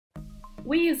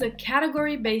We use a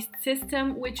category-based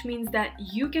system, which means that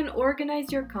you can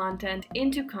organize your content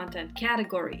into content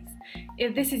categories.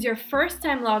 If this is your first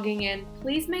time logging in,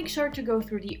 please make sure to go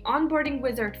through the onboarding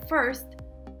wizard first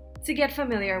to get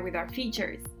familiar with our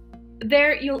features.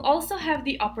 There, you'll also have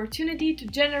the opportunity to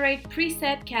generate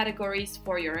preset categories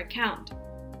for your account.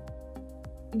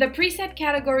 The preset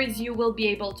categories you will be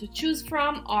able to choose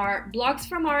from are blogs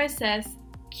from RSS,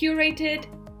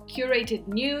 curated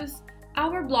news,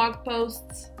 our blog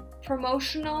posts,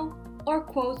 promotional, or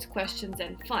quotes, questions,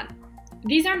 and fun.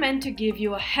 These are meant to give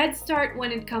you a head start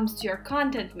when it comes to your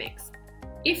content mix.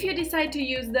 If you decide to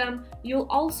use them, you'll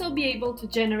also be able to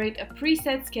generate a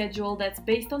preset schedule that's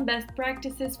based on best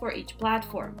practices for each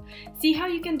platform. See how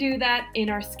you can do that in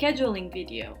our scheduling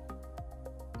video.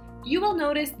 You will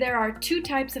notice there are two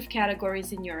types of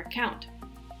categories in your account: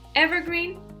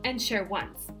 evergreen and share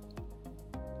once.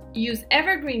 Use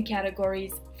evergreen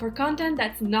categories for content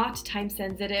that's not time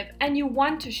sensitive and you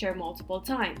want to share multiple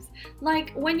times,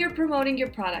 like when you're promoting your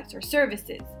products or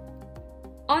services.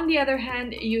 On the other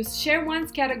hand, use share once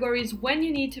categories when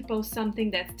you need to post something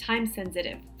that's time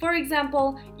sensitive. For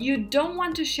example, you don't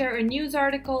want to share a news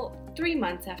article 3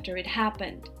 months after it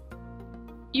happened.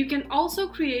 You can also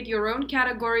create your own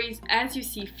categories as you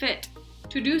see fit.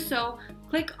 To do so,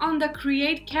 click on the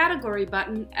Create Category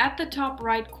button at the top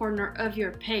right corner of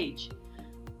your page.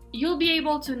 You'll be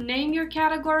able to name your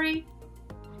category,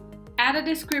 add a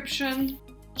description,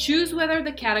 choose whether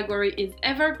the category is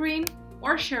evergreen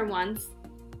or share once,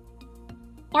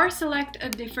 or select a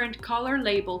different color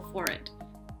label for it.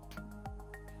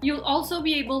 You'll also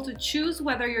be able to choose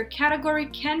whether your category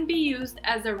can be used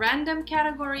as a random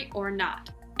category or not.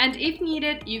 And if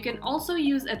needed, you can also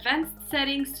use advanced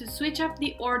settings to switch up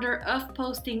the order of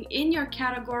posting in your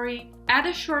category, add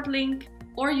a short link,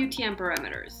 or UTM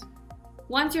parameters.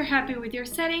 Once you're happy with your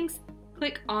settings,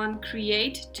 click on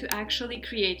Create to actually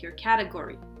create your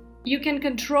category. You can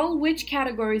control which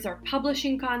categories are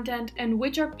publishing content and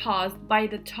which are paused by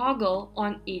the toggle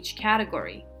on each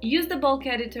category. Use the bulk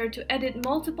editor to edit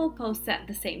multiple posts at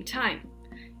the same time.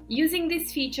 Using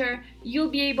this feature, you'll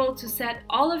be able to set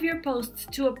all of your posts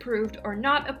to approved or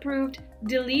not approved,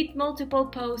 delete multiple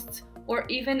posts, or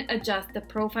even adjust the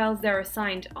profiles they're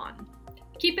assigned on.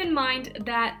 Keep in mind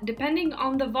that depending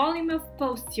on the volume of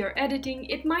posts you're editing,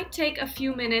 it might take a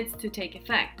few minutes to take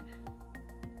effect.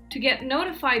 To get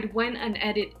notified when an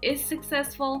edit is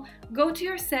successful, go to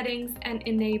your settings and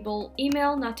enable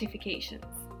email notifications.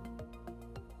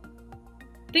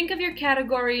 Think of your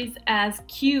categories as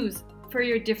queues for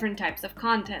your different types of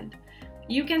content.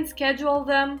 You can schedule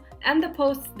them, and the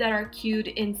posts that are queued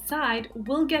inside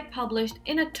will get published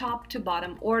in a top to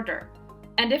bottom order.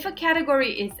 And if a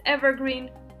category is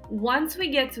evergreen, once we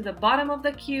get to the bottom of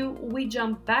the queue, we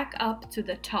jump back up to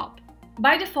the top.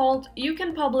 By default, you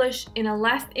can publish in a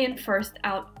last in, first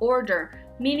out order,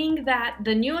 meaning that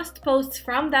the newest posts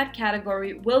from that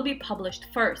category will be published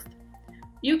first.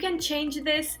 You can change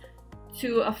this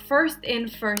to a first in,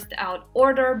 first out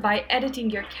order by editing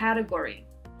your category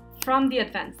from the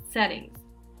advanced settings.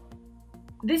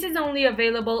 This is only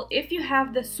available if you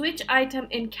have the Switch Item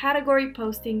in Category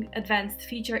Posting Advanced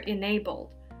feature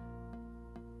enabled.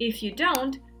 If you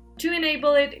don't, to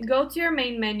enable it, go to your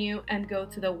main menu and go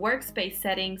to the Workspace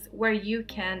settings where you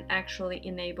can actually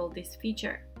enable this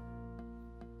feature.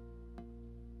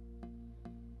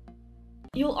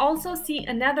 You'll also see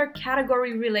another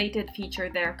category-related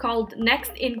feature there called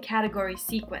Next in Category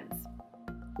Sequence.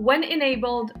 When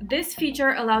enabled, this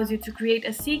feature allows you to create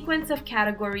a sequence of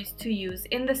categories to use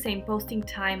in the same posting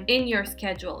time in your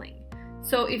scheduling.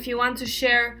 So if you want to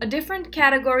share a different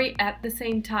category at the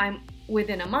same time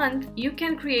within a month, you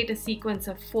can create a sequence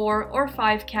of 4 or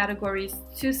 5 categories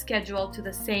to schedule to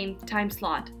the same time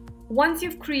slot. Once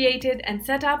you've created and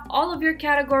set up all of your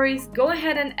categories, go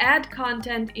ahead and add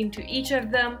content into each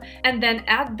of them and then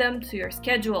add them to your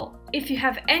schedule. If you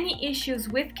have any issues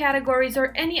with categories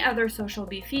or any other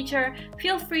SocialBee feature,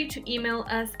 feel free to email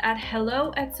us at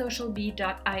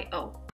hello@socialbee.io.